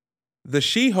The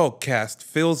She-Hulk cast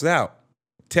fills out,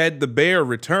 Ted the Bear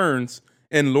returns,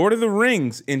 and Lord of the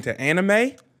Rings into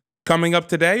anime? Coming up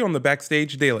today on the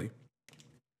Backstage Daily.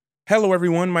 Hello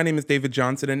everyone, my name is David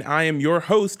Johnson and I am your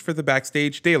host for the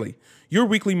Backstage Daily, your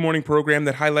weekly morning program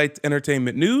that highlights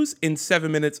entertainment news in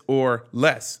 7 minutes or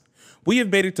less. We have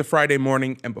made it to Friday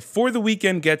morning, and before the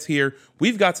weekend gets here,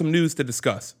 we've got some news to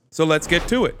discuss. So let's get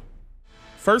to it.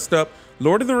 First up,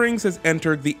 Lord of the Rings has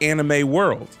entered the anime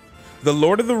world. The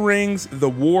Lord of the Rings, The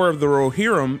War of the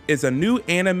Rohirrim is a new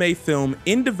anime film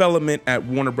in development at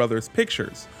Warner Bros.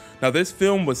 Pictures. Now this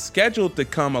film was scheduled to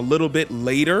come a little bit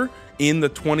later in the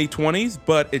 2020s,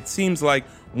 but it seems like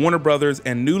Warner Bros.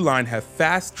 And New Line have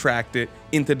fast-tracked it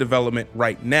into development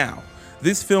right now.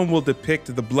 This film will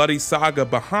depict the bloody saga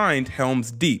behind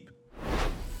Helm's Deep.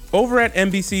 Over at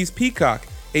NBC's Peacock,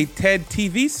 a Ted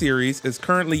TV series is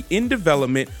currently in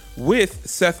development with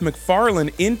Seth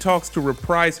MacFarlane in talks to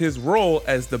reprise his role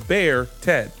as the bear,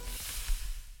 Ted.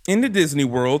 In the Disney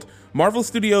world, Marvel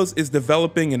Studios is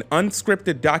developing an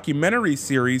unscripted documentary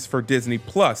series for Disney+.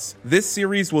 This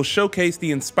series will showcase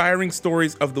the inspiring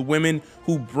stories of the women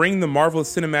who bring the Marvel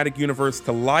Cinematic Universe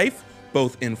to life,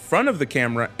 both in front of the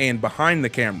camera and behind the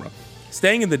camera.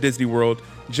 Staying in the Disney world,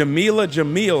 Jamila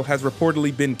Jamil has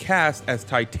reportedly been cast as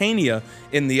Titania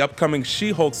in the upcoming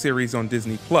She-Hulk series on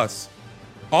Disney+.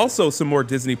 Also, some more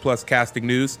Disney Plus casting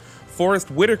news.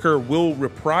 Forrest Whitaker will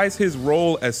reprise his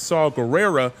role as Saw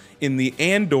Gerrera in the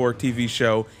Andor TV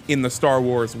show in the Star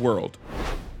Wars world.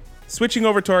 Switching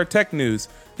over to our tech news,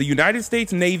 the United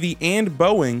States Navy and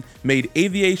Boeing made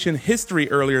aviation history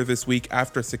earlier this week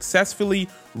after successfully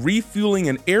refueling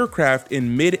an aircraft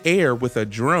in mid-air with a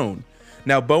drone.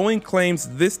 Now, Boeing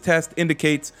claims this test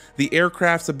indicates the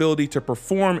aircraft's ability to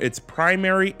perform its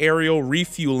primary aerial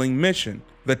refueling mission.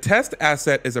 The test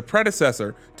asset is a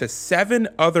predecessor to 7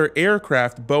 other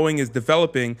aircraft Boeing is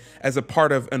developing as a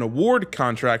part of an award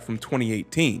contract from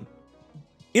 2018.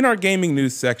 In our gaming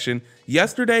news section,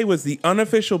 yesterday was the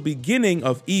unofficial beginning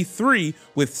of E3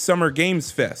 with Summer Games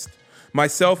Fest.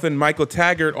 Myself and Michael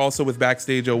Taggart, also with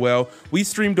Backstage OL, we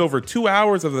streamed over 2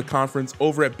 hours of the conference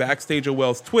over at Backstage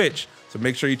OL's Twitch, so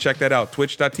make sure you check that out,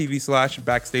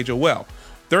 twitch.tv/BackstageOL.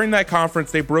 During that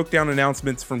conference, they broke down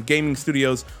announcements from gaming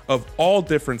studios of all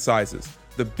different sizes.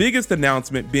 The biggest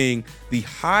announcement being the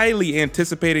highly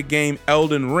anticipated game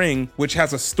Elden Ring, which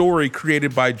has a story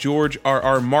created by George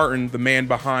R.R. Martin, the man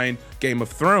behind Game of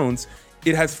Thrones.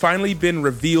 It has finally been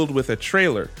revealed with a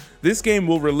trailer. This game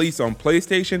will release on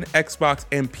PlayStation, Xbox,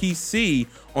 and PC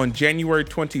on January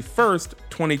 21st,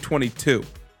 2022.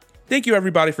 Thank you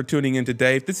everybody for tuning in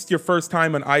today. If this is your first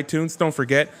time on iTunes, don't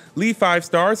forget, leave 5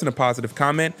 stars and a positive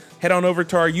comment. Head on over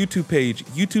to our YouTube page,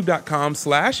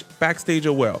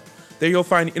 youtube.com/BackstageOL. There you'll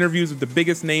find interviews with the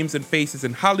biggest names and faces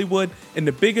in Hollywood and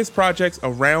the biggest projects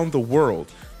around the world.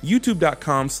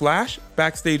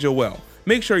 youtube.com/BackstageOL.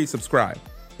 Make sure you subscribe.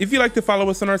 If you'd like to follow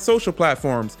us on our social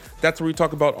platforms, that's where we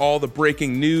talk about all the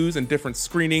breaking news and different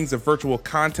screenings of virtual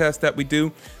contests that we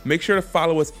do. Make sure to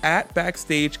follow us at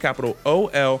Backstage, capital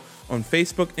OL, on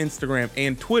Facebook, Instagram,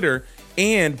 and Twitter,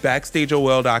 and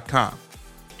BackstageOL.com.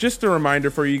 Just a reminder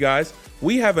for you guys,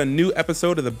 we have a new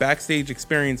episode of the Backstage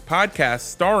Experience podcast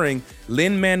starring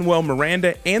Lin-Manuel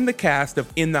Miranda and the cast of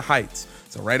In the Heights.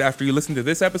 So right after you listen to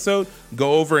this episode,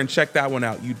 go over and check that one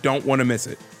out. You don't want to miss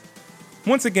it.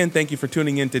 Once again, thank you for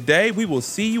tuning in today. We will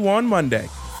see you on Monday.